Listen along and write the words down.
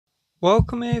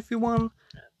Welcome everyone.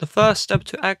 The first step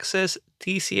to access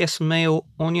TCS Mail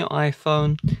on your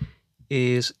iPhone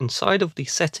is inside of the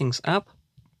Settings app.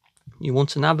 You want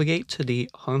to navigate to the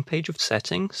homepage of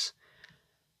Settings,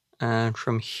 and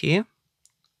from here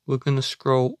we're going to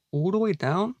scroll all the way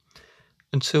down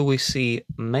until we see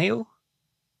Mail,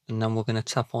 and then we're going to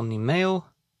tap on the Mail,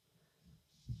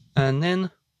 and then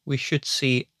we should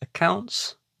see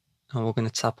Accounts, and we're going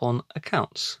to tap on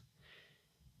Accounts.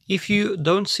 If you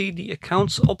don't see the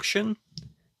Accounts option,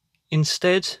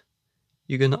 instead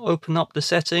you're going to open up the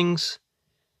settings,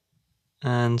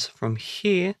 and from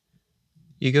here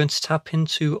you're going to tap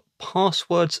into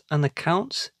passwords and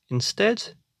accounts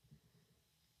instead.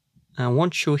 And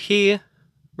once you're here,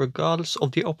 regardless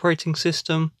of the operating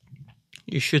system,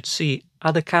 you should see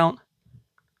add account.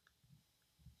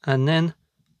 And then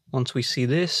once we see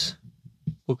this,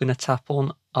 we're going to tap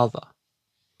on other.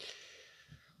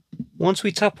 Once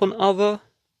we tap on other,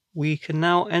 we can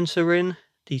now enter in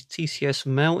the TCS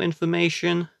Mail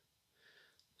information.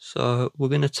 So we're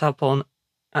going to tap on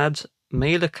add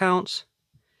mail account.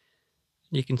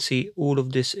 You can see all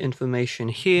of this information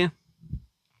here.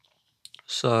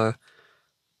 So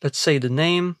let's say the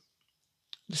name.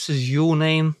 This is your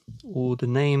name, or the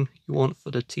name you want for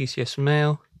the TCS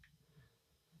Mail.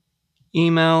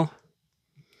 Email,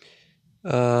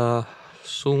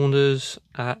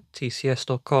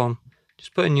 saunders@tcs.com.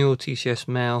 Just put in your TCS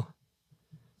Mail.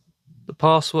 The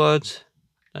password,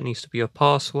 that needs to be a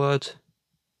password.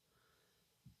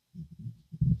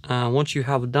 And once you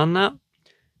have done that,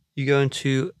 you're going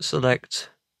to select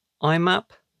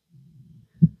IMAP,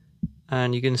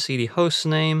 and you're going to see the host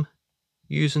name,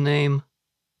 username,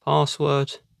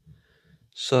 password.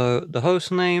 So the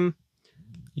host name,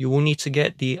 you will need to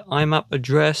get the IMAP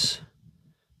address.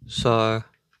 So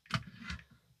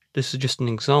this is just an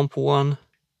example one,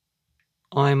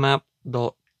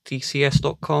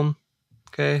 imap.tcs.com.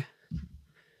 Okay,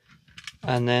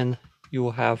 and then you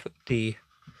will have the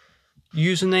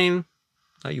username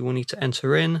that you will need to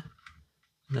enter in,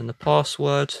 and then the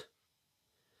password,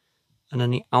 and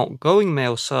then the outgoing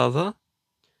mail server.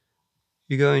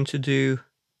 You're going to do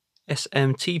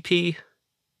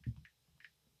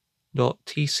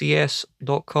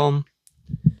smtp.tcs.com.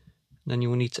 Then you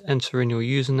will need to enter in your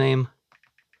username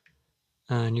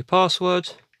and your password.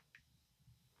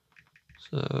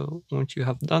 So once you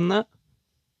have done that,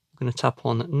 I'm going to tap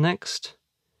on next.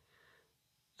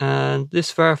 And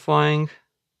this verifying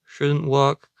shouldn't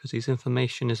work because this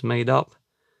information is made up.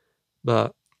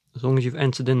 But as long as you've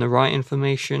entered in the right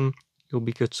information, you'll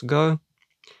be good to go.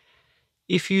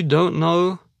 If you don't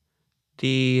know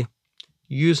the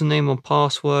username or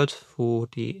password for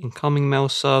the incoming mail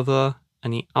server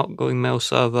and the outgoing mail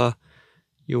server,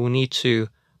 you will need to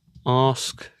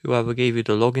ask whoever gave you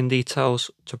the login details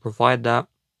to provide that.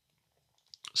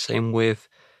 Same with,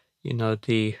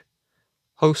 the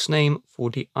host name for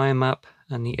the IMAP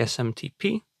and the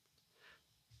SMTP.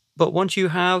 But once you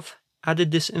have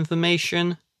added this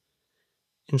information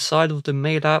inside of the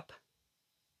Mail app,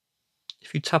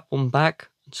 if you tap on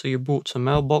back until you're brought to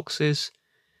mailboxes,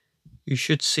 you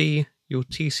should see your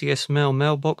TCS Mail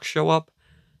mailbox show up,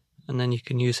 and then you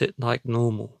can use it like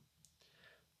normal.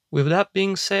 With that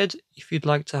being said, if you'd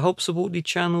like to help support the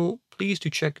channel, please do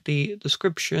check the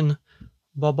description.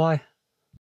 Bye bye.